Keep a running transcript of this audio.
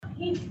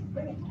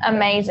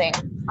Amazing.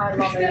 I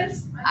love it.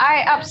 All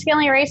right,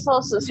 upskilling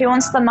resources. Who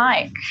wants the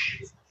mic?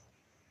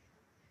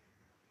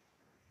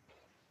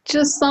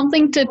 Just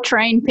something to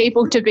train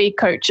people to be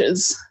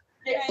coaches.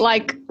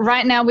 Like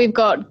right now we've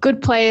got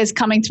good players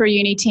coming through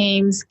uni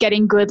teams,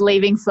 getting good,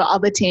 leaving for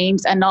other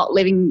teams and not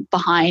leaving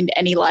behind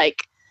any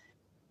like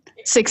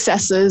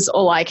successes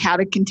or like how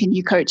to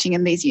continue coaching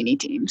in these uni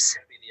teams.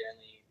 Be the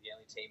only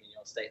team in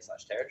your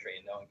state/territory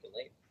and no one can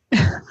leave.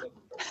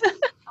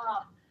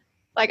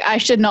 Like I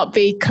should not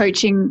be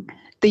coaching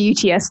the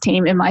UTS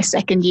team in my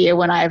second year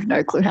when I have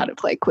no clue how to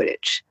play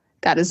Quidditch.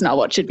 That is not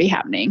what should be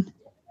happening.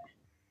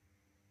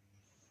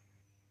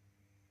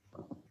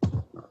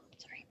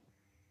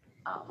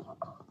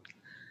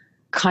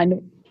 Kind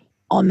of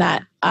on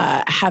that,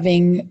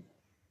 having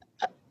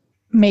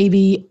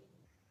maybe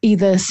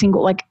either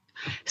single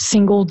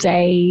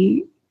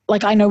day,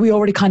 like I know we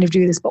already kind of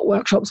do this, but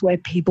workshops where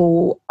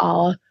people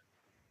are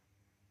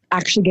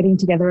actually getting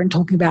together and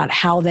talking about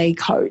how they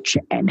coach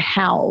and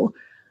how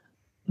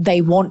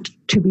they want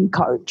to be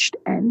coached,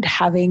 and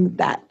having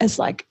that as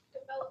like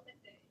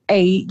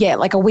a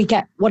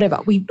weekend, whatever.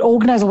 We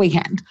organize a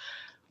weekend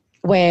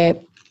where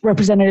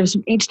representatives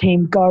from each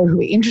team go who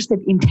are interested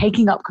in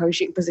taking up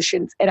coaching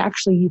positions and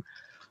actually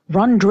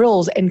run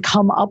drills and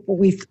come up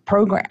with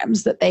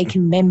programs that they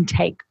can then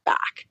take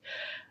back.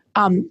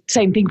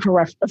 Same thing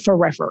for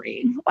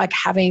refereeing, like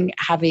having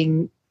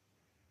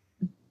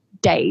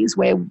days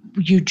where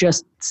you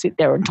just sit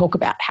there and talk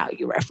about how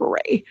you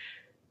referee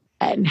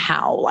and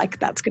how like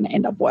that's going to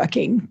end up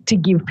working to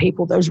give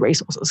people those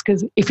resources.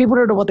 Because if people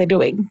don't know what they're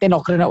doing, they're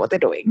not going to know what they're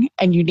doing,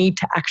 and you need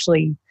to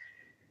actually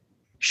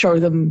show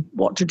them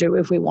what to do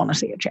if we want to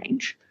see a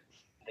change.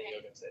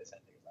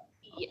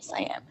 Yes,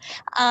 I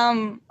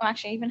am.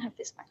 Actually, I even have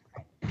this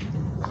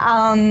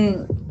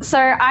microphone. So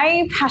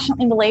I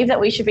passionately believe that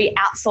we should be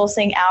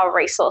outsourcing our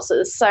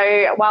resources.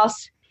 So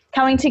whilst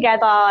coming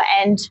together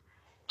and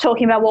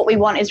talking about what we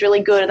want is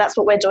really good, and that's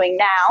what we're doing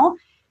now,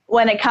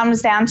 when it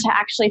comes down to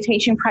actually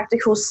teaching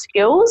practical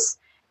skills,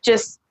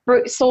 just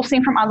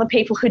sourcing from other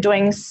people who are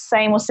doing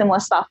same or similar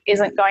stuff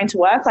isn't going to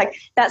work. Like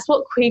that's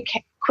what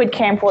Quid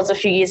Camp was a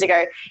few years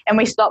ago, and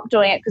we stopped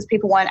doing it because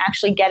people weren't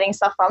actually getting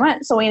stuff from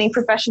it. So we need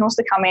professionals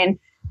to come in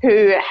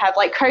who have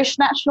like coached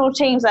national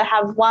teams that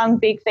have won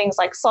big things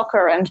like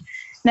soccer and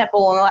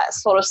netball and all that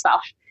sort of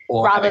stuff.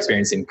 Or have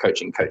experience in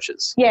coaching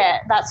coaches. Yeah,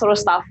 that sort of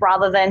stuff,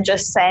 rather than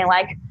just saying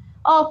like,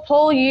 oh,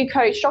 Paul, you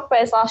coached Stock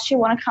Bears last year,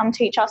 want to come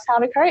teach us how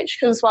to coach?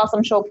 Because whilst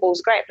I'm sure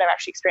Paul's great, but I've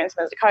actually experienced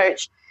him as a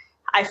coach,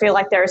 I feel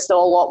like there is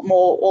still a lot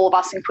more all of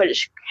us in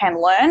Quidditch can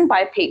learn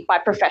by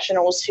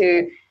professionals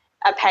who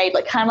are paid,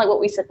 like kind of like what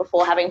we said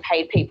before, having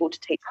paid people to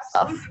teach us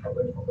stuff.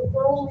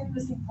 We're all in the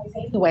same place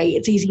anyway.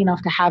 It's easy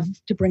enough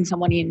to bring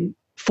someone in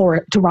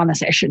to run a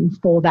session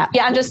for that.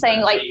 Yeah, I'm just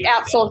saying like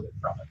outsource.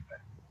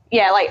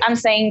 Yeah, like I'm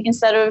saying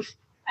instead of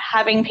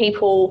having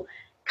people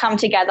come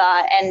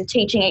together and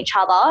teaching each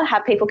other,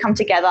 have people come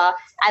together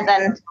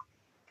and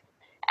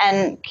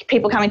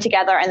people coming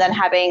together and then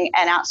having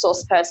an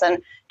outsourced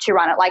person to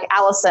run it. Like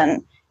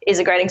Alison is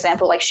a great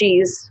example. Like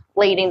she's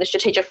leading the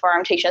strategic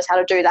forum, teaching us how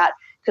to do that,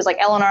 because like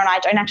Eleanor and I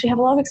don't actually have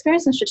a lot of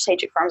experience in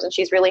strategic forums, and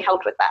she's really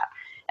helped with that.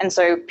 And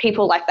so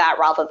people like that,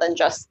 rather than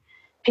just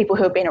people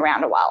who have been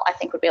around a while, I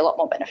think would be a lot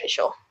more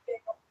beneficial.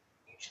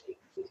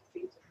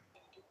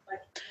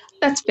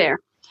 That's fair.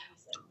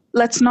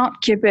 Let's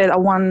not keep it a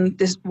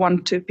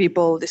one-two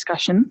people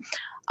discussion.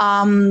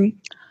 I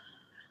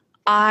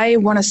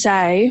want to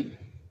say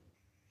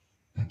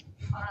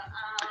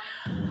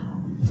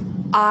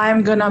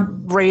I'm going to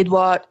read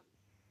what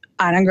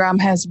Anagram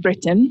has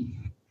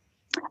written.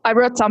 I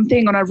wrote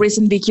something on a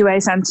recent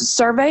VQA census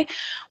survey.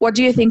 What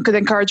do you think could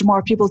encourage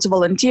more people to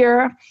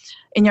volunteer?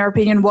 In your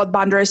opinion, what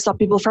boundaries stop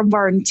people from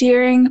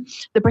volunteering?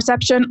 The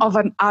perception of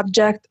an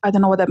abject, I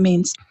don't know what that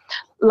means,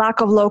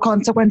 lack of low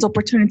consequence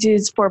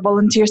opportunities for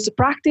volunteers to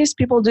practice.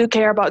 People do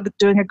care about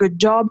doing a good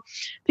job.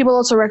 People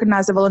also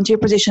recognize that volunteer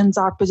positions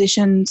are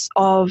positions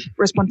of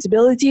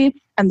responsibility,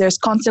 and there's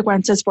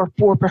consequences for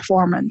poor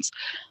performance.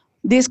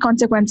 These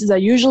consequences are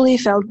usually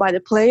felt by the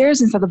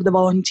players instead of the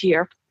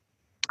volunteer.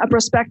 A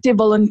prospective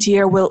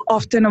volunteer will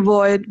often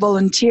avoid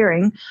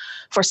volunteering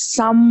for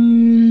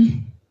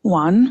something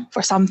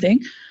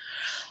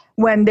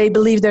when they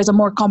believe there's a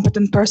more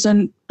competent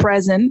person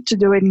present to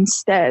do it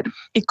instead.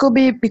 It could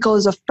be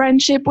because of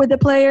friendship with the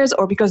players,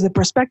 or because the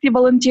prospective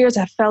volunteers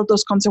have felt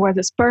those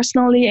consequences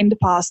personally in the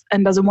past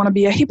and doesn't want to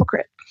be a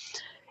hypocrite.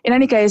 In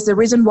any case, the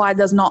reason why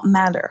does not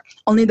matter,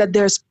 only that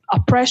there's a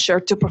pressure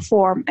to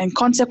perform and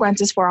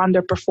consequences for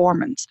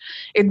underperformance.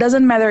 It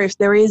doesn't matter if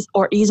there is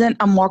or isn't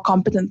a more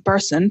competent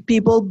person.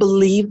 People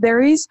believe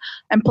there is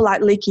and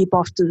politely keep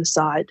off to the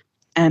side.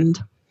 And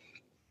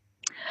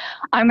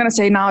I'm going to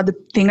say now the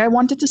thing I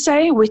wanted to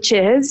say, which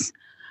is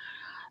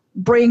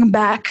bring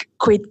back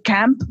Quid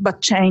Camp,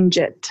 but change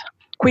it.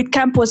 Quid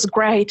Camp was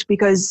great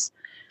because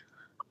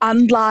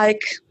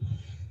unlike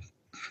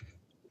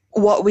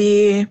what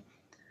we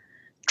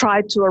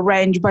tried to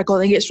arrange by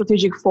calling it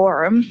strategic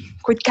forum.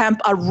 Quit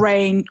Camp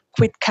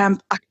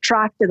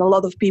attracted a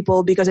lot of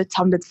people because it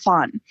sounded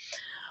fun.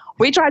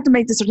 We tried to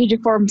make the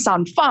strategic forum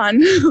sound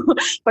fun,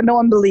 but no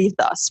one believed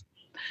us.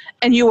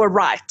 And you were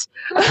right.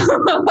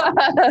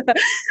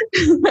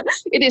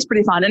 It is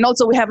pretty fun. And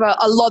also we have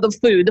a lot of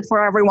food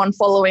for everyone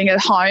following at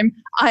home.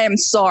 I am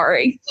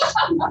sorry.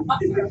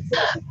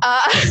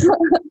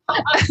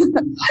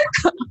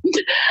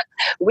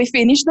 We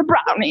finished the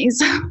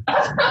brownies.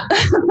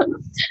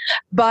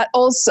 But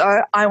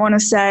also I want to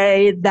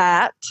say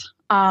that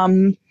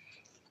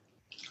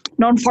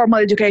non-formal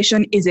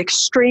education is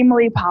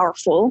extremely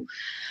powerful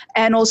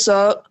and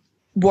also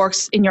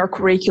works in your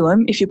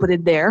curriculum if you put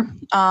it there.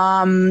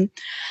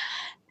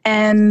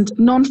 And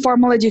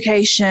non-formal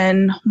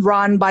education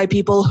run by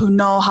people who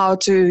know how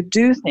to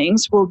do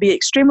things will be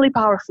extremely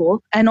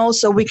powerful. And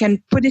also we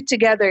can put it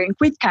together in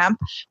Quit Camp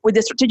with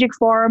the strategic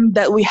forum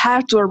that we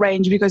have to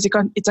arrange because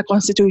it's a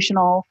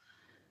constitutional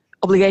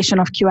obligation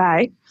of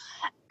QA.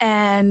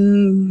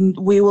 And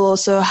we will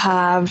also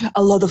have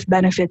a lot of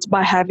benefits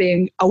by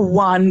having a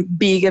one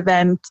big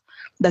event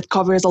that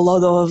covers a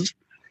lot of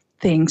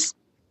things.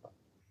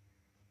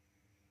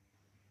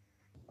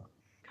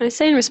 Can I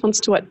say in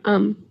response to what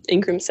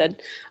Ingram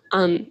said,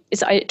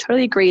 is I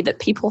totally agree that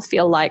people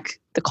feel like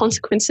the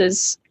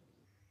consequences,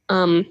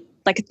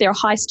 like there are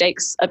high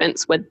stakes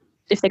events where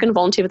if they're going to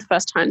volunteer for the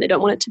first time, they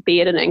don't want it to be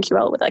at an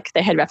NQL with like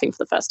their head reffing for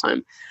the first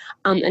time.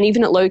 And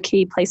even at low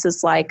key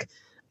places like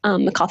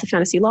MacArthur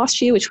Fantasy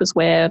last year, which was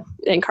where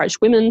they encouraged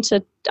women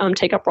to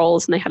take up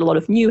roles and they had a lot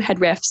of new head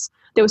refs,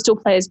 there were still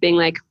players being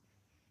like,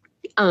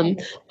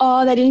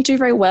 oh, they didn't do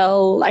very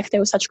well, like they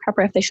were such crap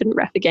ref, they shouldn't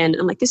ref again.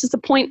 And like, this is the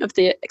point of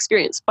the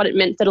experience. But it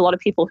meant that a lot of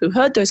people who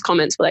heard those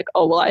comments were like,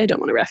 oh, well, I don't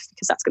want to ref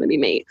because that's going to be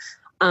me.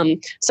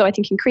 So I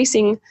think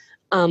increasing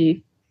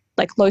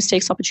like low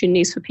stakes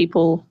opportunities for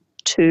people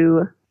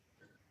to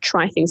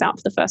try things out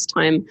for the first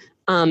time.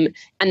 And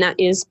that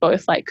is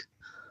both like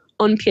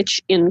on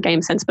pitch in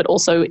game sense, but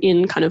also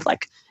in kind of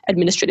like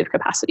administrative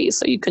capacities.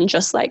 So you can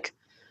just like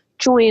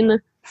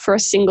join for a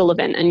single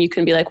event and you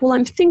can be like, well,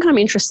 I think I'm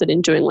interested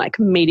in doing like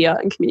media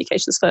and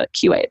communications for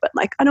QA, but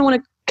like I don't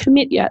want to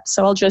commit yet.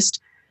 So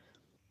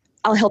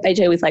I'll help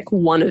AJ with like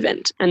one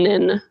event and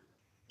then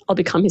I'll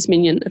become his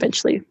minion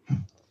eventually.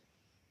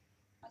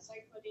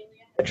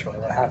 Literally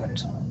what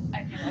happened.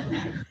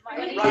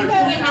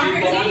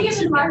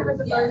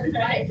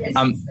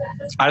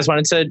 I just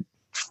wanted to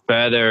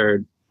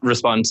further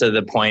respond to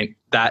the point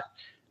that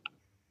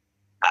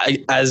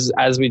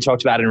as we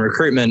talked about in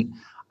recruitment,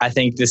 I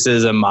think this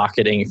is a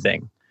marketing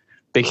thing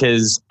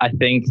because I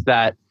think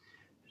that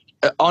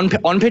on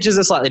pitch is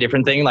a slightly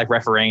different thing, like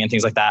refereeing and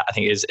things like that, I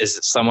think is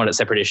somewhat a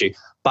separate issue.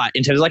 But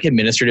in terms of like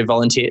administrative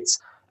volunteers,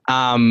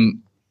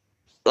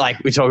 like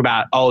we talk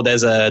about, oh,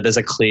 there's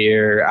a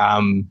clear,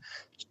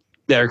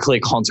 there are clear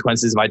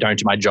consequences if I don't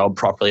do my job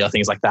properly or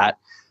things like that.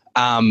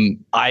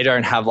 I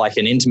don't have like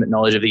an intimate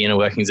knowledge of the inner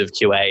workings of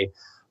QA,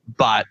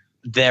 but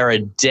there are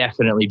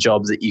definitely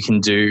jobs that you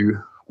can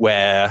do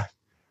where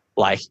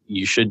like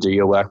you should do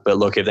your work, but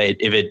look,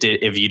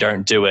 if you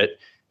don't do it,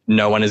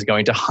 no one is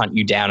going to hunt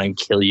you down and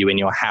kill you in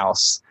your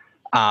house.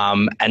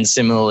 And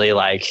similarly,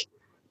 like,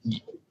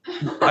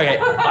 okay,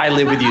 I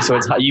live with you, so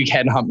you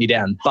can hunt me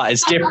down, but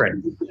it's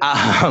different.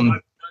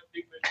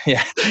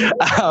 Yeah.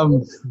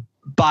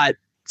 But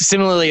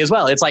similarly as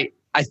well, it's like,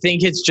 I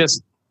think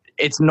it's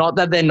not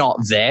that they're not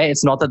there.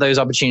 It's not that those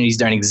opportunities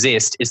don't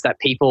exist. It's that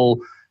people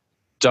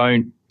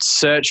don't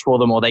search for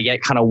them or they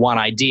get kind of one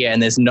idea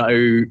and there's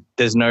no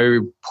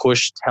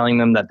push telling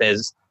them that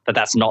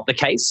that's not the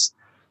case.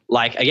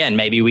 Like, again,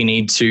 maybe we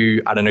need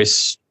to, I don't know,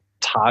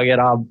 target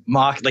our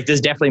market. Like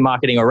there's definitely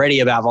marketing already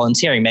about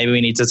volunteering. Maybe we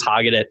need to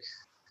target it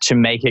to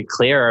make it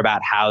clearer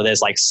about how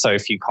there's like so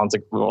few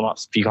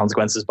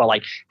consequences, but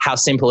like how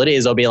simple it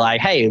is. Or be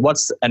like, hey,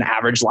 what's an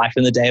average life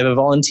in the day of a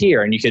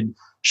volunteer? And you could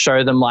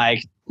show them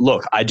like,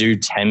 look, I do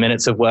 10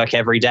 minutes of work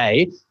every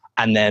day.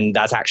 And then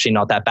that's actually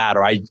not that bad.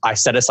 Or I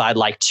set aside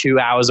like 2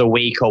 hours a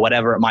week or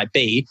whatever it might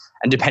be.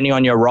 And depending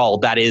on your role,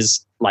 that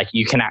is like,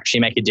 you can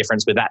actually make a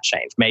difference with that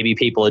change. Maybe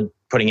people are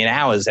putting in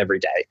hours every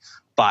day,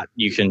 but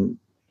you can,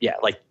 yeah,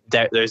 like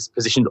those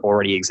positions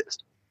already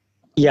exist.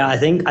 Yeah, I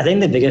think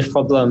the biggest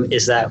problem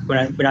is that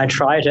when I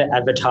try to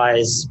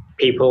advertise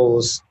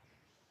people's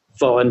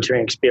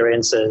volunteering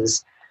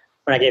experiences,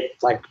 when I get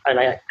like, and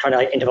I try to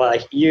like interview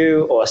like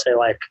you or say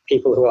like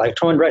people who are like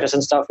tournament directors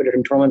and stuff for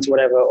different tournaments or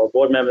whatever, or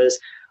board members,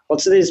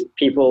 lots of these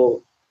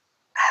people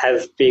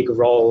have big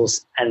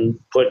roles and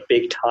put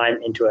big time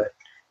into it.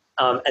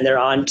 And there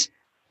aren't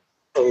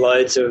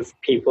loads of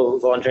people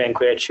volunteering in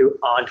Quidditch who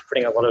aren't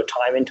putting a lot of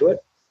time into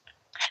it.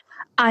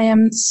 I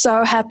am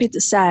so happy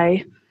to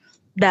say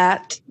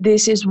that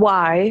this is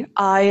why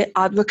I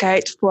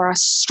advocate for a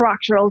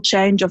structural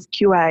change of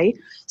QA,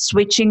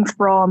 switching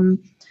from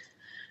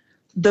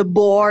the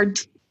board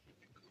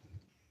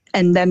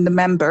and then the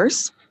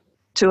members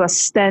to a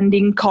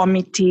standing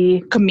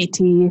committee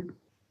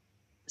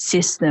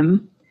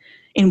system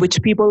in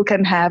which people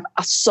can have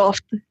a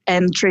soft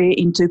entry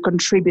into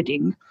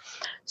contributing.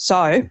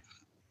 So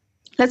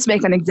let's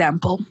make an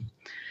example.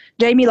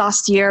 Jamie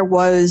last year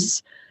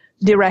was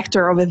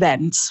director of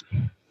events.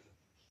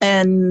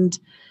 And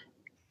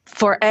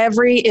for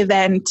every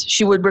event,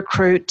 she would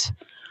recruit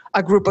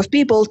a group of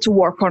people to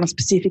work on a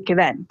specific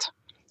event.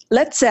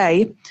 Let's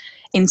say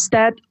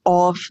instead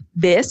of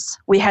this,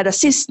 we had a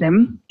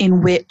system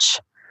in which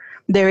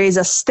there is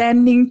a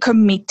standing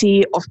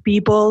committee of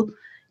people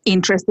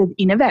interested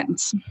in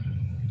events.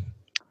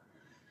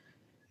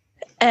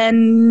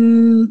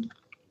 And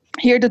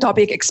here the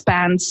topic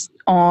expands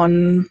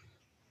on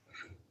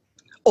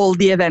all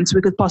the events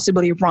we could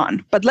possibly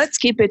run. But let's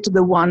keep it to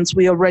the ones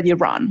we already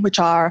run, which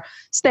are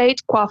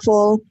State,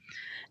 Quaffle,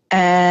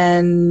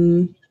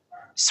 and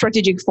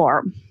Strategic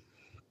Forum.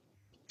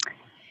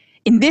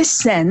 In this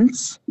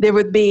sense, there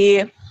would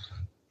be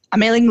a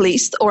mailing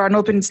list or an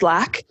open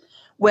Slack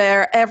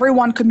where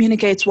everyone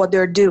communicates what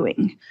they're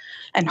doing.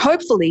 And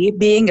hopefully,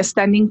 being a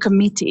standing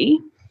committee,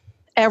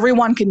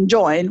 everyone can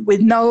join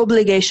with no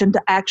obligation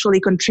to actually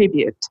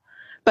contribute.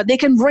 But they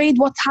can read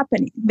what's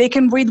happening. They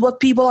can read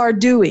what people are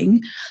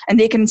doing, and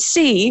they can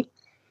see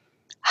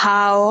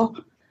how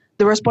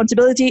the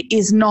responsibility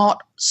is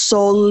not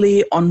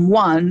solely on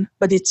one,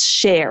 but it's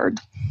shared.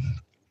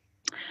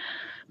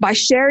 By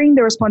sharing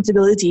the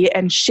responsibility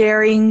and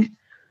sharing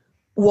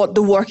what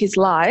the work is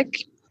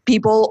like,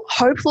 people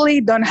hopefully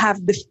don't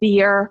have the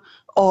fear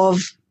of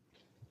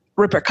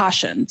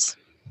repercussions.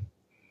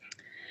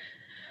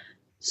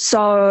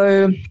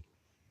 So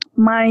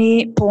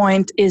my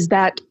point is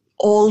that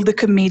all the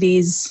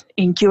committees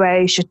in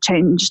QA should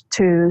change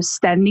to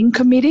standing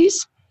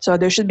committees. So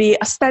there should be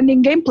a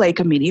standing gameplay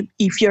committee.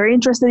 If you're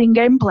interested in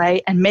gameplay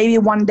and maybe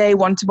one day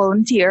want to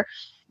volunteer,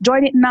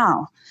 join it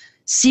now.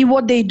 See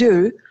what they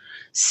do,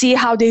 see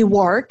how they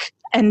work,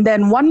 and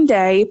then one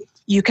day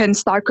you can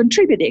start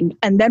contributing.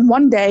 And then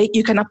one day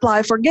you can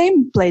apply for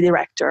gameplay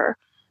director.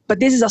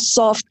 But this is a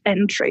soft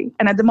entry.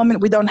 And at the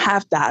moment we don't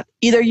have that.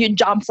 Either you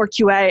jump for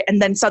QA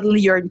and then suddenly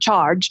you're in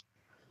charge,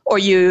 or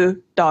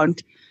you don't.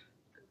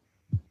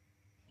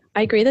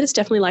 I agree that it's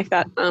definitely like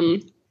that.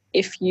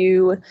 If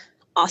you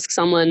ask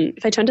someone,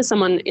 if I turn to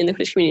someone in the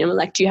Quidditch community and I'm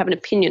like, do you have an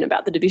opinion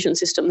about the division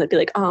system? They'd be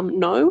like,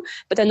 no.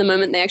 But then the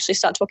moment they actually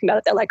start talking about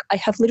it, they're like, I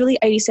have literally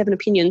 87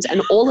 opinions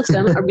and all of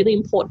them are really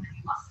important.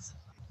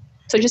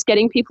 So just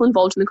getting people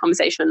involved in the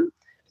conversation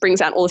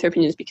brings out all of their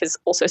opinions, because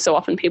also so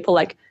often people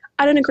like,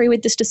 I don't agree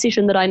with this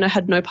decision that I know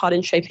had no part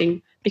in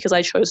shaping because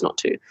I chose not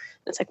to. And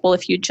it's like, well,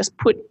 if you just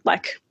put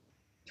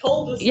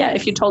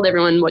if you told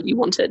everyone what you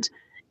wanted,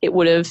 it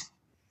would have,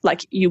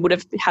 you would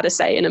have had a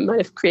say and it might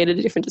have created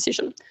a different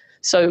decision.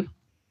 So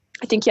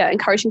I think,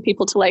 encouraging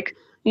people to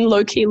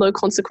low-key,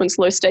 low-consequence,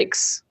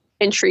 low-stakes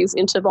entries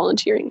into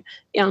volunteering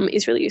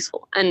is really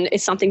useful. And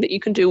it's something that you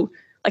can do,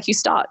 you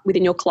start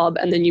within your club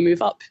and then you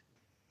move up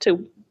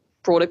to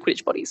broader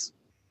Quidditch bodies.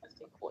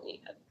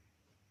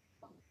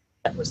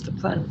 That was the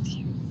plan with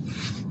you.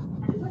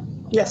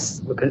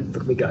 Yes, look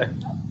at me go.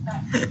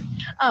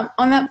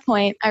 On that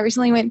point, I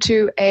recently went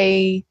to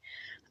a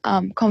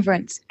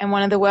conference, and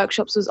one of the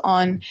workshops was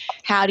on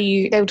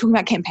they were talking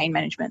about campaign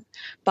management,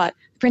 but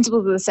the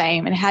principles are the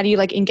same, and how do you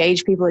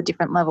engage people at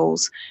different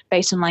levels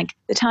based on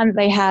the time that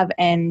they have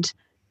and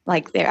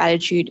their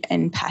attitude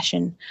and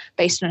passion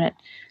based on it.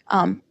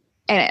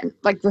 And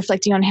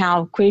reflecting on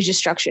how Quidditch is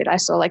structured, I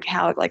saw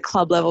how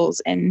club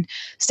levels and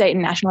state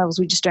and national levels,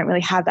 we just don't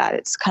really have that.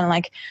 It's kind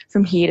of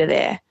from here to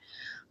there,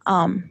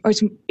 or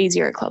it's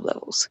easier at club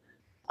levels.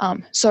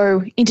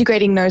 So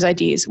integrating those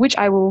ideas, which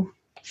I will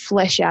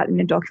flesh out in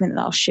a document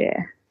that I'll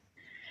share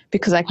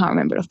because I can't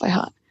remember it off by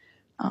heart.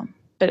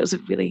 But it was a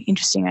really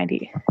interesting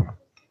idea.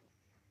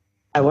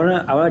 I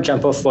wanna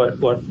jump off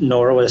what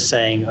Nora was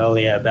saying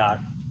earlier about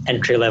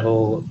entry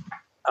level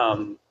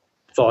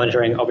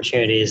volunteering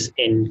opportunities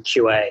in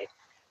QA,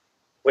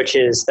 which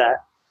is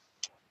that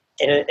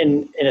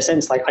in a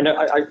sense, I know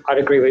I'd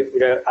agree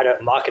I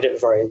don't market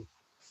it very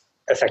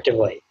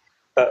effectively,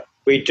 but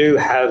we do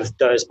have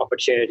those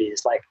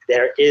opportunities.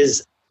 There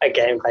is a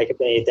gameplay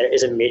committee, there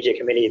is a media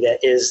committee, there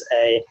is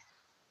a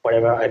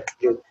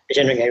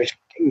gender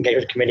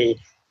engagement committee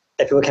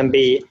that people can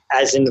be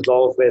as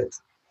involved with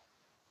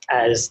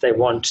as they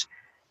want.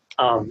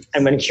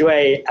 And when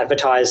QA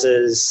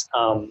advertises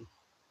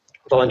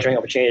volunteering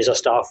opportunities or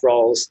staff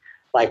roles,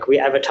 we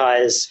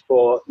advertise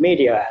for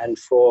media and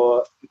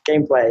for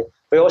gameplay,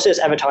 we also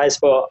just advertise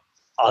for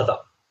other.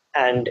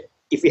 And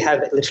if you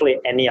have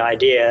literally any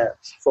idea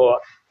for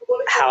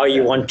how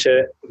you want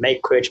to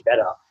make Quidditch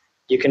better,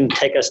 you can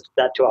take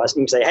that to us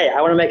and say, hey,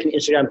 I want to make an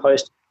Instagram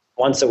post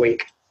once a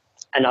week.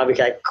 And I'll be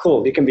like,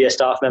 cool, you can be a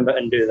staff member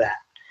and do that.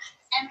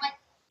 And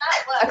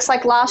that works.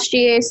 Last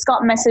year,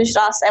 Scott messaged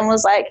us and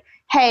was like,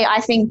 hey,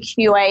 I think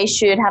QA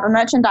should have a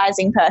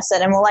merchandising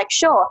person. And we're like,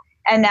 sure.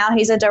 And now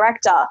he's a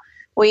director.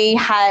 We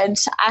had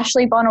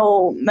Ashley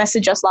Bonnell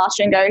message us last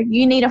year and go,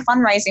 you need a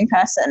fundraising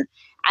person.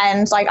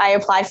 And I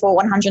applied for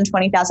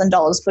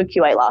 $120,000 for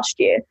QA last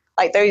year.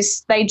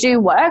 They do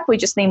work. We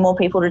just need more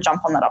people to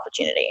jump on that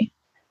opportunity.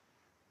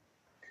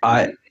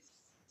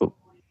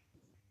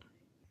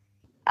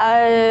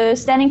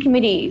 Standing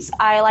committees.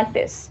 I like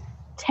this.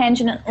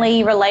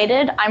 tangentially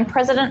related, I'm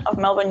president of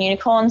Melbourne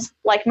Unicorns.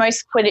 Like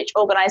most Quidditch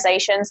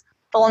organisations,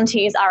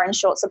 volunteers are in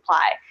short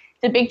supply.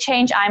 The big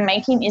change I'm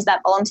making is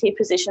that volunteer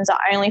positions are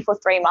only for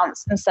 3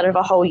 months instead of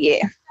a whole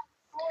year.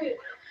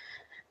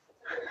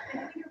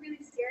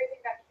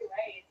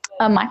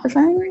 A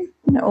microphone?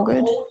 No, all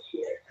good.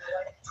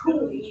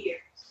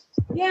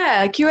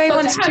 Yeah, QA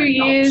wants 2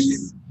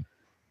 years.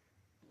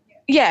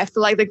 Yeah, for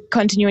like the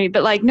continuity,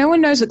 but like no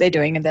one knows what they're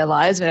doing in their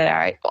lives. But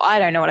I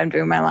don't know what I'm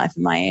doing in my life at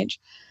my age.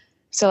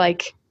 So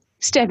like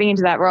stepping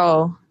into that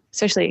role,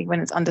 especially when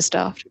it's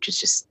understaffed, which is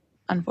just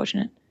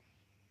unfortunate,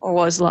 or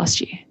was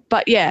last year.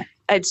 But yeah,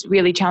 it's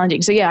really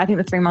challenging. So yeah, I think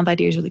the 3-month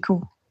idea is really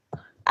cool.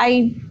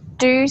 I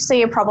do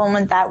see a problem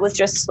with that with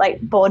just like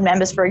board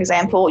members, for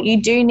example.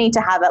 You do need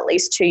to have at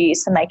least 2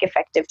 years to make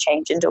effective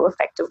change and do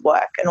effective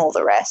work and all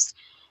the rest.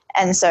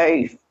 And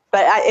so,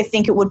 but I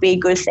think it would be a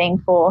good thing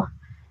for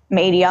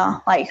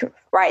media, like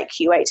write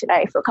QA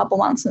today for a couple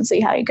months and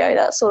see how you go,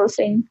 that sort of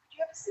thing. Do you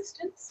have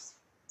assistants?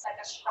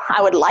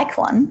 I would like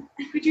one.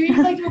 Could you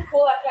like do a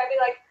call out and be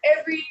like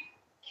every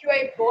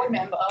QA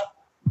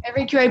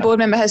board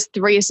member has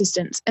 3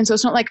 assistants, and so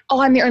it's not like,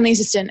 oh, I'm the only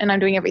assistant and I'm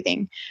doing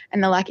everything.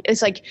 And they're like,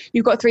 it's like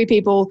you've got 3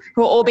 people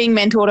who are all being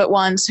mentored at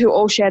once, who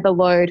all share the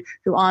load,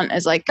 who aren't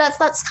as like.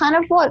 That's kind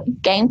of what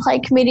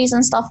gameplay committees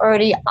and stuff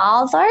already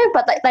are though,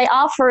 but they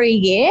are for a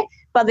year.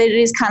 But it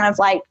is kind of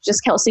like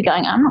just Kelsey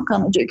going, I'm not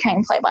going to do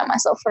gameplay by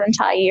myself for an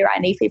entire year. I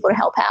need people to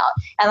help out.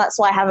 And that's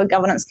why I have a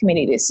governance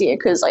committee this year,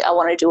 because like I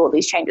want to do all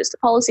these changes to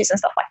policies and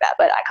stuff like that,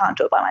 but I can't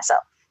do it by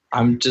myself.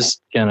 I'm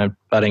just going to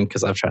butt in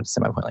because I've tried to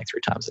say my point like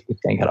 3 times.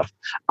 It's getting cut off.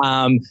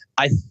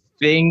 I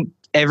think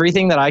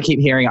everything that I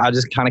keep hearing, I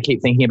just kind of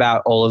keep thinking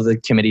about all of the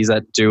committees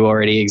that do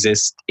already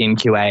exist in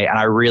QA. And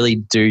I really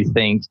do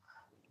think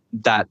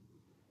that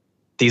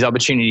these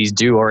opportunities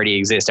do already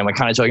exist. And we're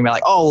kind of talking about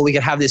like, oh, well, we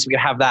could have this, we could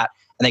have that.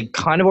 And they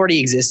kind of already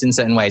exist in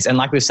certain ways. And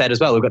like we've said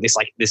as well, we've got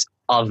this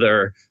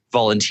other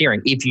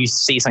volunteering. If you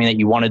see something that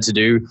you wanted to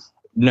do,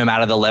 no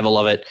matter the level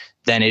of it,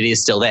 then it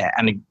is still there.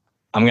 And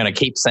I'm going to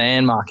keep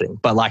saying marketing,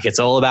 but like it's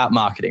all about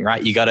marketing,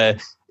 right? You got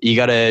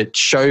to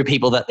show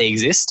people that they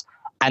exist.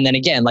 And then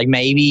again, like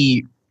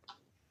maybe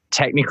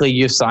technically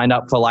you've signed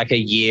up for like a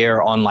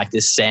year on like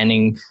this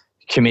standing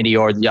committee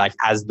or like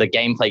as the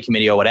gameplay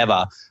committee or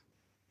whatever.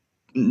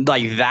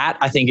 Like that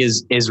I think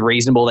is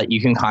reasonable, that you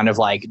can kind of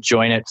like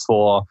join it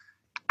for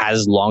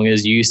as long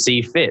as you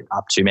see fit,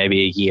 up to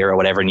maybe a year or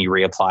whatever, and you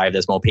reapply if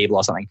there's more people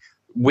or something.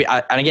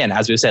 And again,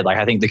 as we've said, like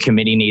I think the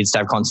committee needs to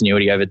have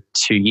continuity over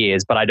 2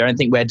 years, but I don't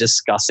think we're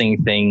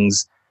discussing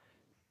things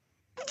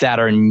that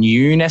are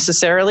new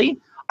necessarily.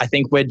 I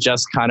think we're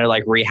just kind of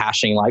like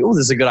rehashing like, oh,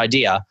 this is a good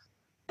idea,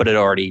 but it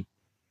already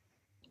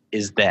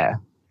is there.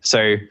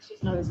 So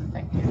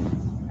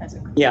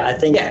yeah, I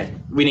think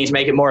we need to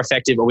make it more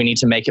effective, or we need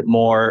to make it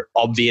more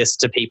obvious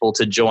to people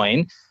to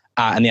join.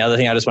 And the other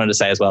thing I just wanted to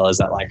say as well is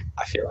that like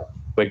I feel like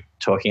we're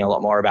talking a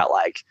lot more about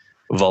like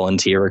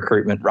volunteer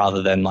recruitment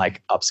rather than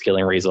like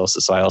upskilling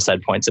resources. So I also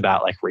had points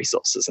about like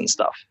resources and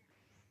stuff.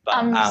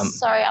 But,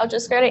 sorry, I'll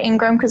just go to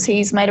Ingram because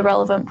he's made a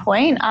relevant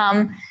point.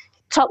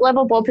 Top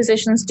level board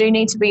positions do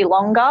need to be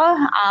longer.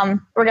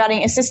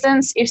 Regarding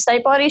assistants, if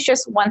state bodies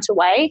just went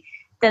away,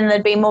 then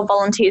there'd be more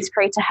volunteers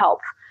free to help.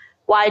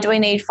 Why do we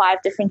need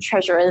 5 different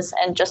treasurers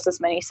and just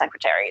as many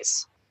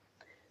secretaries?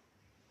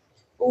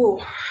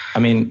 Ooh. I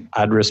mean,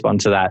 I'd respond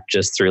to that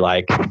just through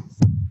like,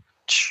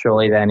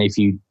 surely then if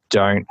you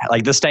don't,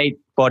 like the state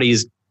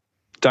bodies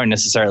don't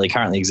necessarily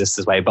currently exist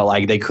this way, but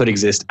like they could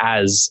exist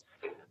as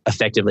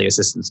effectively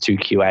assistants to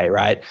QA,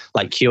 right?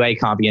 Like QA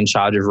can't be in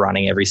charge of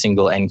running every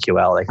single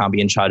NQL. They can't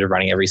be in charge of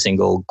running every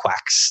single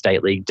Quacks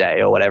State League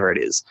day or whatever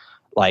it is.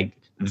 Like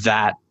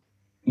that,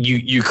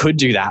 you could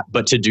do that,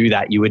 but to do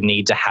that, you would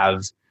need to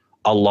have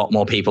a lot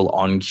more people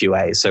on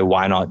QA. So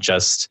why not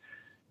just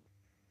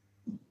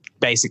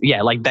basically,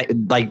 like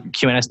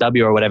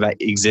QNSW or whatever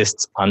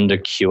exists under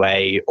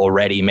QA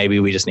already. Maybe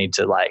we just need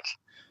to like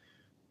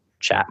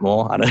chat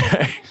more. I don't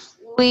know.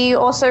 We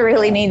also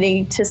really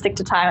need to stick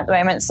to time at the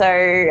moment. So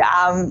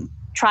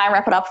try and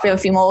wrap it up for a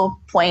few more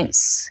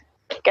points,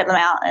 get them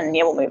out, and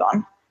yeah, we'll move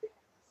on.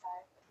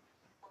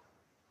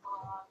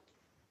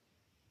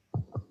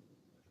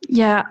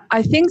 Yeah,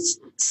 I think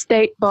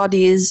state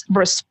bodies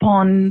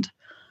respond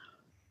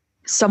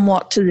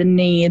somewhat to the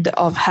need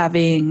of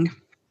having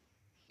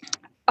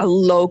a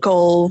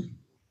local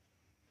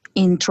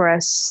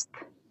interest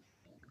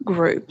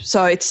group.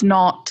 So it's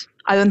not,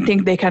 I don't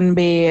think they can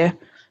be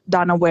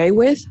done away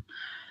with,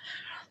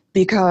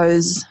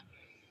 because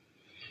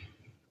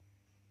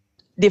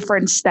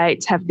different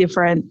states have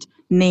different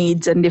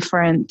needs and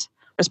different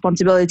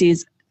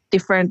responsibilities,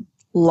 different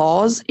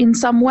laws in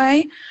some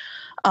way.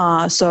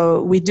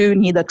 So we do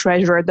need a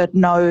treasurer that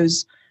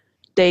knows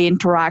they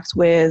interact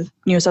with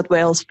New South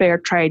Wales fair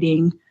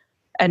trading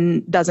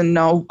and doesn't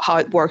know how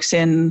it works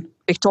in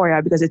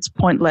Victoria, because it's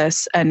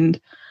pointless. And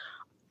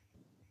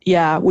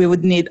yeah, we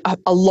would need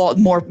a lot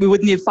more. We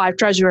would need 5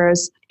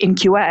 treasurers in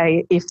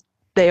QA if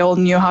they all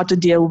knew how to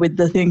deal with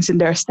the things in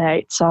their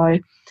state. So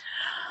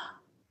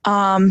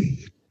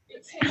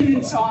it's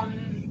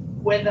hands-on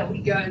whether we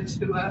go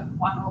to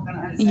one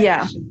organization.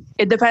 Yeah,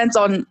 it depends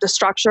on the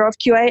structure of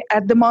QA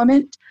at the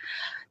moment.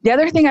 The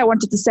other thing I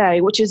wanted to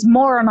say, which is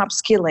more on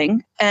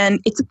upskilling, and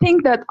it's a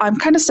thing that I'm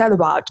kind of sad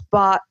about,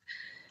 but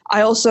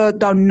I also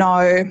don't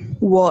know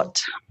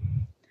what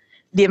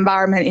the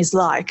environment is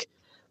like.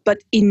 But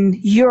in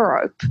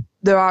Europe,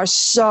 there are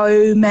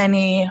so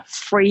many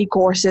free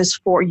courses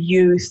for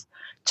youth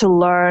to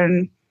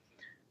learn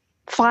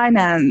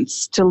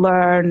finance,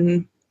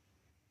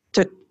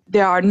 they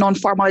are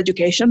non-formal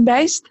education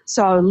based,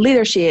 so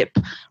leadership,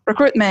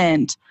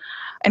 recruitment.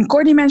 And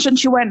Courtney mentioned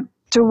she went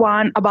to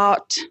one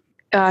about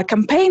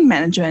campaign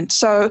management.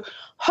 So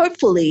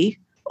hopefully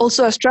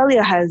also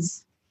Australia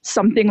has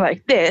something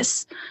like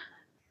this.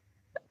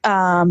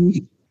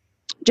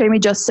 Jamie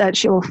just said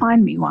she will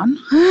find me one.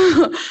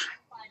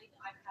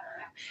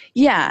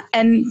 Yeah,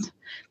 and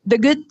the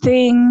good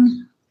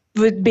thing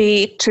would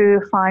be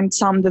to find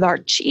some that are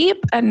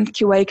cheap and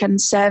QA can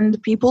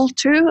send people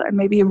to and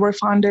maybe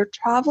refund their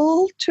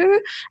travel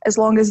to, as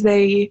long as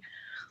they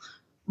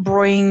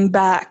bring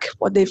back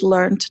what they've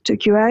learned to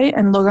QA.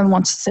 And Logan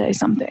wants to say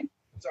something.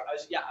 Sorry,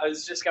 I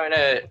was just going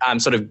to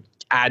sort of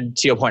add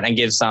to your point and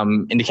give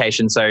some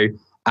indication. So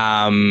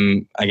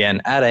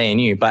again, at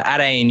ANU,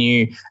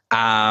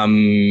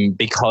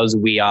 because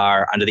we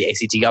are under the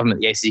ACT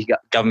government, the ACT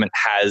government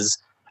has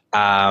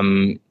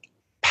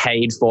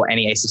paid for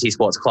any ACT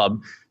sports club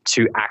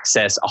to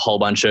access a whole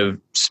bunch of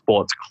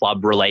sports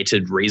club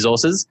related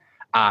resources.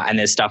 And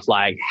there's stuff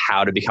like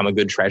how to become a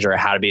good treasurer,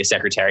 how to be a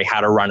secretary, how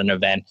to run an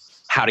event,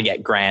 how to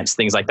get grants,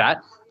 things like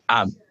that.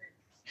 I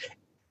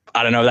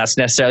don't know if that's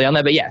necessarily on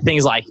there, but yeah,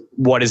 things like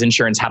what is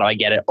insurance, how do I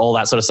get it, all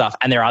that sort of stuff.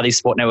 And there are these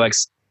sport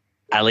networks,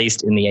 at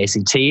least in the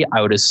ACT.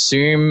 I would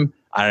assume,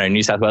 I don't know,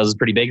 New South Wales is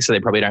pretty big, so they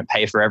probably don't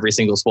pay for every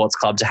single sports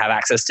club to have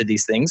access to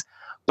these things.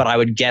 But I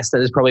would guess that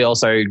there's probably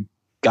also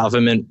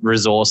government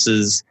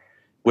resources,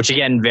 which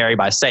again vary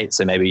by state.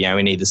 So maybe,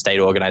 we need the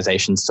state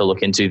organizations to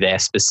look into their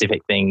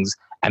specific things,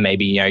 and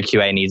maybe,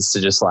 QA needs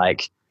to just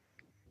like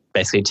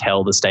basically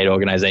tell the state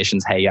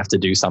organizations, hey, you have to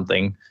do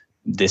something.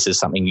 This is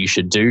something you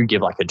should do,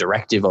 give like a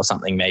directive or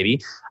something maybe.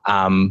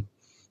 But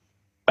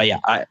yeah,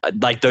 I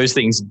like those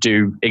things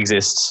do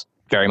exist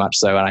very much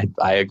so. And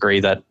I agree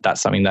that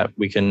that's something that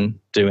we can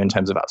do in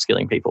terms of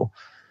upskilling people.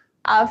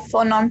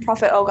 For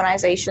non-profit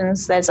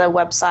organizations, there's a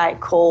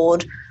website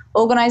called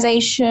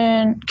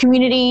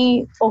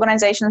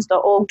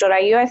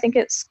communityorganizations.org.au, I think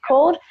it's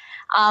called.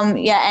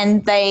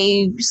 And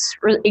they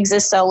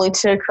exist solely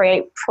to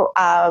create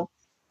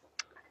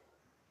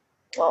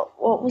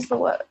what was the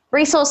word?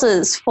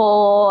 Resources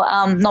for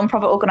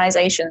non-profit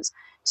organizations.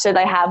 So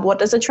they have, what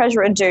does a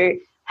treasurer do?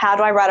 How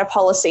do I write a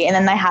policy? And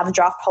then they have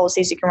draft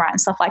policies you can write and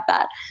stuff like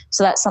that.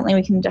 So that's something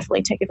we can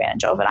definitely take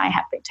advantage of, and I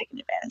have been taking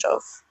advantage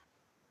of.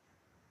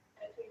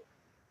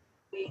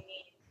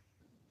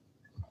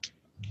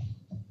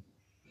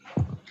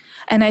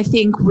 And I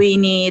think we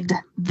need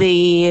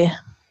the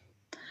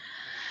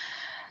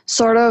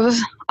sort of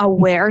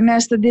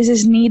awareness that this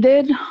is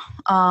needed.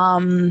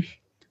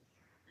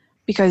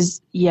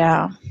 Because,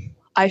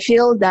 I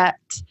feel that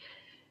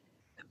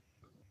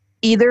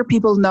either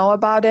people know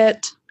about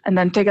it and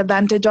then take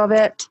advantage of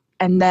it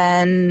and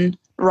then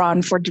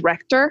run for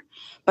director,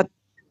 but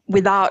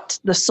without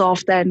the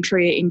soft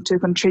entry into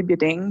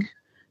contributing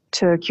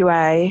to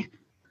QA,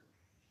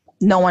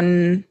 no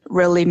one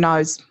really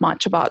knows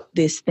much about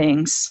these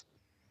things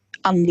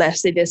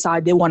unless they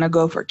decide they want to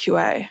go for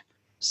QA.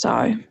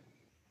 So,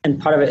 and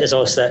part of it is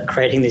also that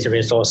creating these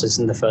resources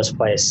in the first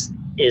place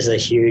is a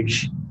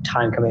huge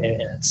time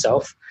commitment in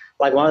itself.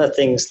 Like one of the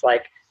things,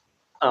 like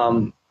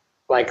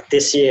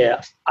this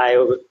year, I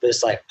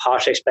was like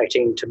partially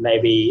expecting to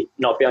maybe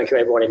not be on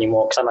QA board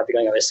anymore because I might be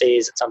going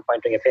overseas at some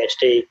point doing a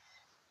PhD,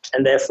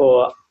 and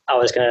therefore I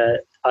was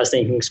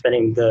thinking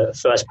spending the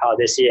first part of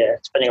this year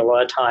spending a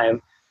lot of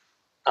time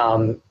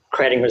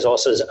creating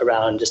resources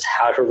around just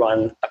how to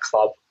run a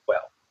club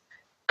well,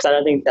 because I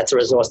don't think that's a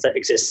resource that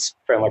exists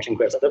very much in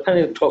quiz. There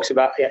plenty of talks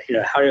about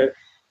how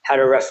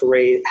to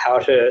referee, how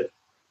to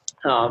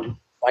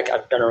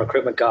I've done a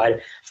recruitment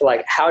guide for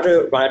like how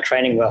to run a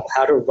training well,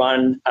 how to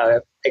run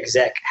a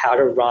exec, how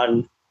to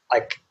run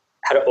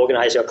how to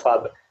organize your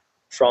club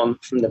from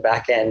the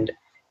back end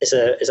is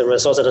a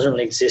resource that doesn't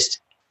really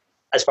exist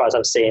as far as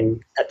I've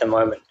seen at the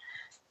moment.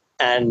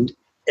 And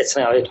it's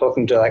something I've been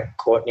talking to like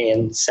Courtney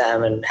and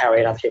Sam and Harry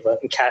and other people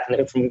and Kat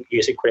and from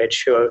UC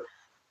Quidditch who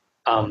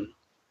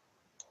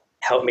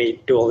helped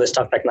me do all this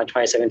stuff back in like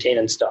 2017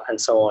 and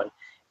so on,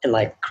 and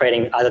like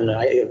creating, I don't know,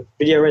 either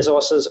video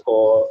resources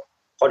or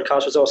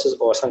podcast resources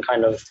or some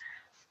kind of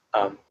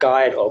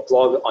guide or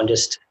blog on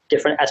just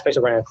different aspects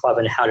of running a club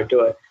and how to do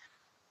it.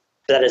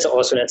 But that is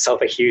also in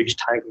itself a huge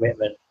time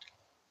commitment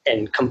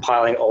in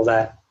compiling all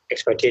that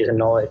expertise and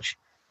knowledge.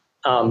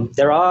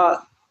 There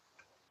are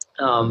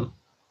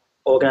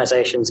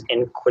organizations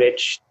in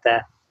Quidditch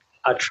that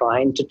are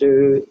trying to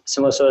do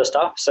similar sort of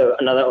stuff. So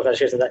another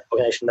organization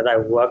that I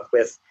work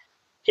with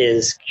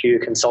is Q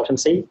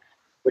Consultancy,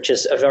 which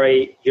is a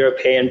very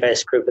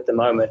European-based group at the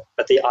moment.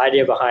 But the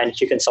idea behind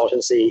Q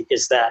Consultancy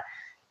is that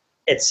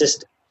it's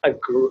just a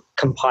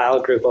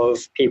compiled group of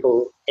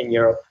people in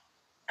Europe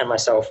and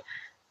myself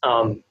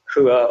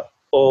who are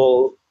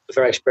all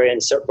very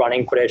experienced at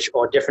running Quidditch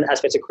or different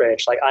aspects of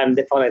Quidditch. Like I'm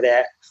probably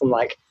there from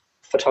like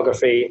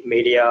photography,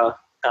 media,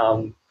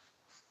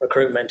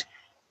 recruitment.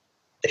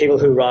 The people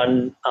who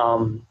run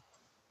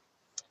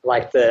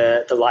like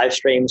the live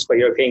streams for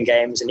European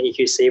games and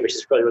EQC, which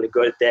is really, really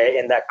good. They're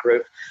in that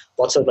group.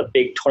 Lots of the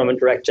big tournament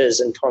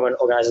directors and tournament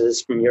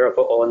organizers from Europe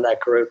are all in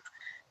that group.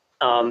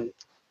 And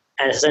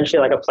it's essentially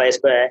like a place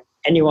where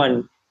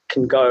anyone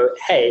can go,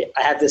 hey,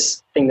 I have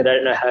this thing that I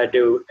don't know how to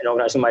do in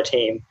organizing my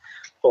team,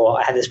 or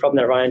I have this problem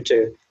that I run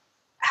into.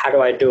 How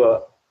do I do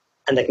it?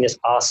 And they can just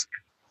ask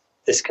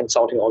this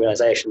consulting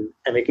organization,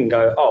 and we can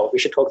go, oh, we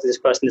should talk to this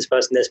person, this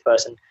person, this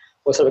person.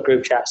 We'll sort of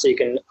group chat so you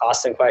can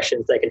ask them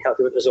questions. They can help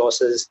you with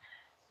resources.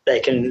 They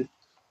can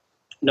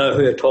know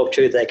who to talk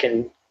to. They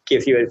can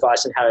give you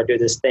advice on how to do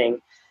this thing.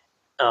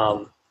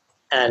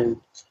 And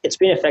it's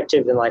been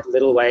effective in like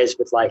little ways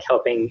with like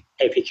helping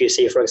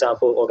APQC, for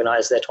example,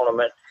 organize their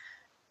tournament.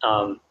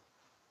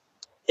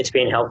 It's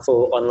been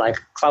helpful on like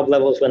club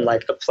levels when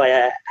like a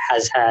player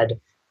has had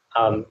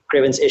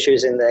grievance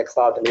issues in their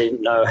club and they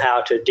didn't know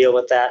how to deal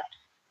with that.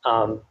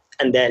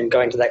 And then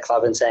going to that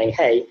club and saying,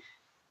 hey,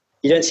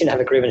 you don't seem to have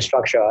a grievance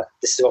structure.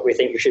 This is what we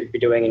think you should be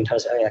doing in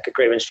terms of having like a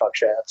grievance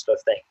structure, that sort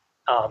of thing.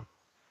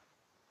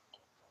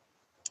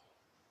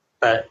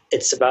 But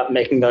it's about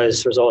making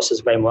those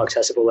resources way more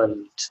accessible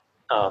and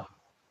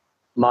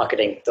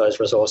marketing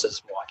those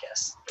resources more, I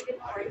guess.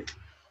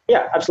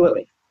 Yeah,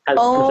 absolutely.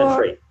 100%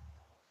 free.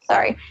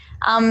 Sorry.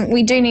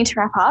 We do need to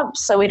wrap up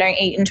so we don't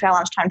eat into our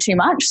lunchtime too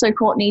much. So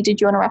Courtney, did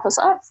you want to wrap us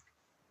up?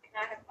 Can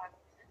I have 5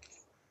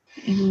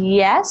 minutes?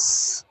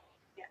 Yes.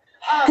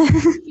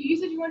 You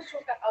said you wanted to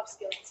talk about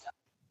upskilling stuff.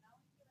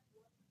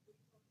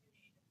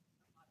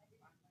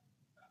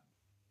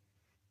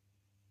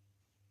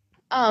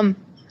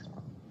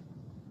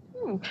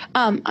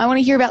 I want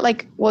to hear about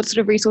like what sort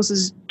of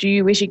resources do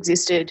you wish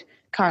existed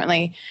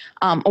currently,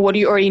 or what do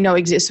you already know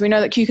exists? We know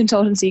that Q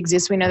Consultancy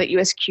exists. We know that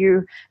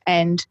USQ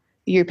and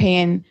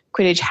European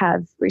Quidditch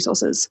have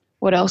resources.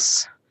 What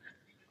else?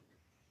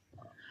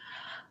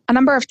 A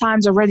number of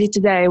times already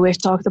today,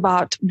 we've talked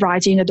about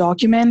writing a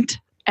document,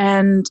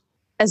 and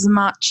as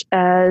much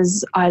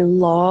as I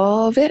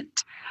love it,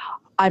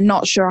 I'm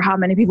not sure how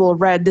many people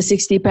read the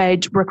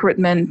 60-page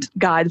recruitment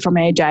guide from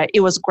AJ.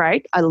 It was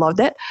great. I loved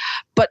it.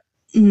 But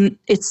it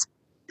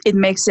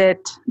makes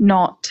it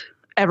not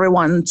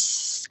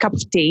everyone's cup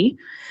of tea,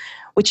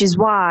 which is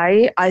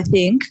why I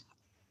think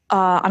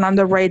an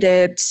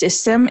underrated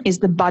system is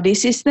the buddy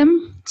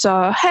system.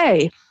 So,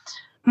 hey,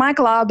 my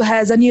club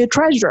has a new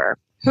treasurer.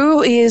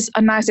 Who is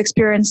a nice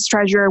experienced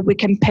treasurer we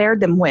can pair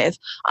them with?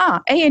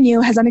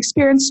 ANU has an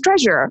experienced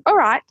treasurer. All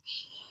right,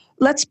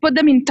 let's put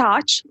them in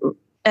touch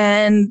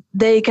and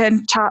they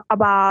can chat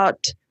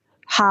about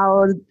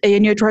how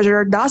ANU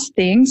treasurer does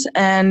things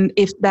and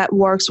if that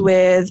works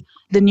with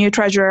the new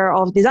treasurer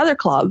of this other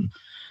club.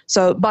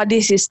 So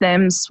buddy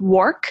systems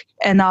work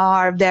and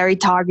are very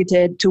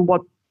targeted to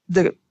what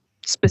the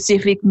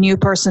specific new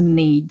person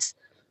needs.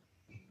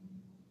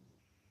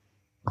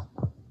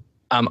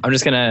 I'm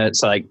just going to,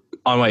 so like,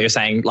 on what you're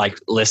saying, like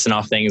listen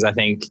off things, I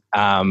think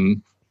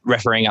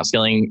refereeing,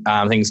 upskilling,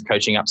 things,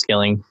 coaching,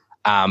 upskilling,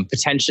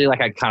 potentially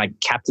like a kind of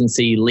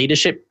captaincy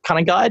leadership kind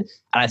of guide.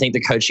 And I think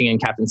the coaching and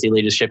captaincy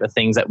leadership are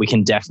things that we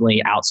can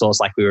definitely outsource,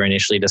 like we were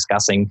initially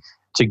discussing,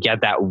 to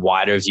get that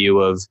wider view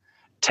of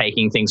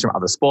taking things from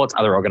other sports,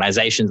 other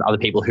organizations, other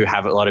people who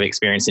have a lot of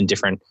experience in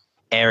different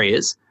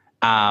areas.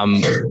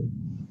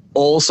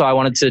 Also, I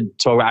wanted to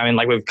talk about, I mean,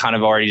 like we've kind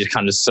of already just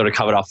kind of sort of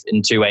covered off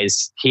in 2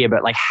 ways here,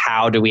 but like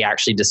how do we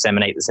actually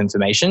disseminate this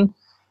information?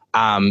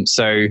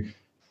 So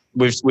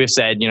we've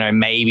said, you know,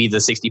 maybe the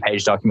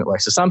 60-page document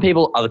works for some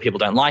people, other people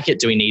don't like it.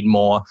 Do we need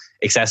more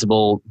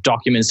accessible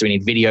documents? Do we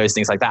need videos,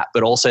 things like that?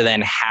 But also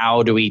then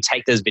how do we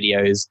take those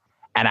videos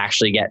and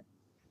actually get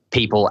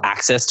people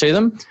access to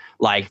them?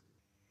 Like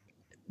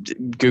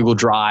Google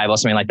Drive or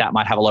something like that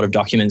might have a lot of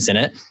documents in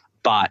it,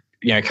 but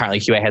you know, currently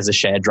QA has a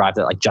shared drive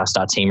that like just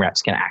our team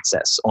reps can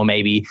access. Or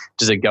maybe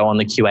does it go on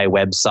the QA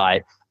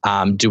website?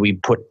 Do we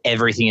put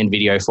everything in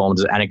video form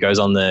and it goes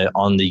on the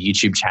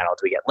YouTube channel?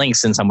 Do we get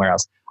links in somewhere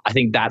else? I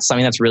think that's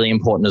something that's really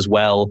important as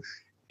well,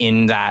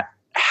 in that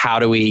how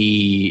do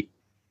we,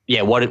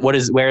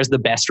 where is the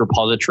best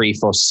repository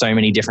for so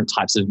many different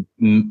types of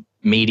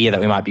media that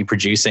we might be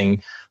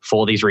producing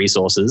for these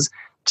resources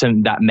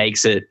that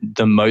makes it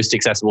the most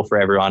accessible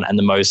for everyone and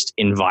the most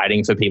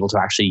inviting for people to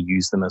actually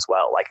use them as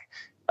well. Like,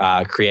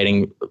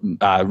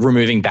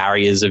 removing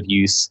barriers of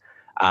use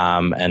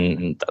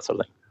and that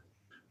sort of thing.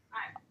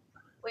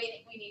 We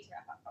need to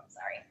wrap up. I'm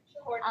sorry.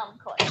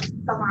 Cool.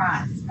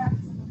 Summarize.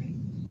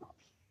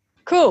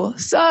 Cool.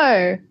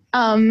 So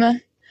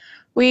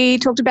we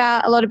talked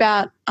about a lot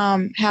about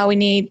how we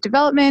need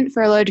development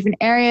for a lot of different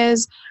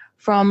areas,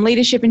 from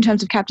leadership in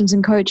terms of captains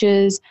and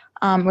coaches,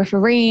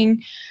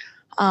 refereeing.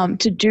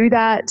 To do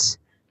that,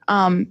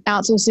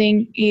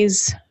 outsourcing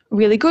is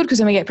really good because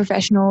then we get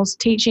professionals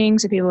teaching,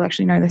 so people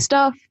actually know their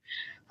stuff.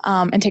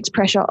 and takes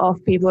pressure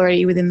off people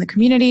already within the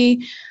community.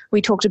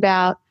 We talked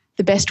about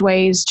the best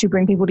ways to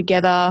bring people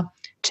together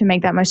to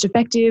make that most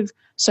effective.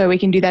 So we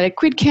can do that at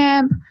Quid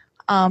Camp,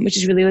 which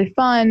is really, really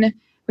fun.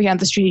 We can have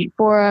the strategic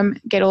forum,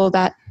 get all of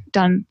that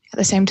done at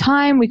the same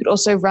time. We could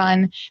also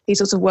run these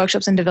sorts of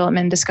workshops and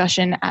development and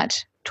discussion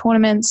at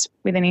tournaments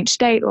within each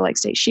state or like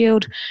State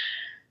Shield.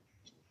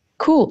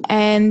 Cool.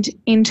 And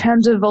in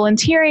terms of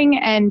volunteering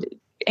and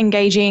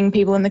engaging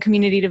people in the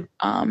community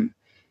to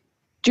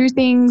do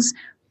things,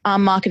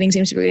 marketing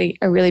seems to be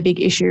a really big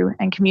issue,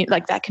 and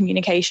like that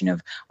communication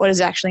of what does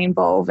it actually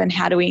involve and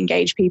how do we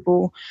engage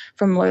people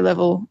from low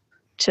level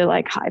to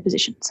like high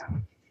positions.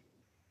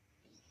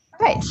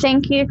 Right,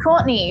 thank you,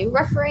 Courtney.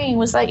 Refereeing,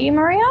 was that you,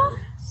 Maria?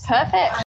 Perfect.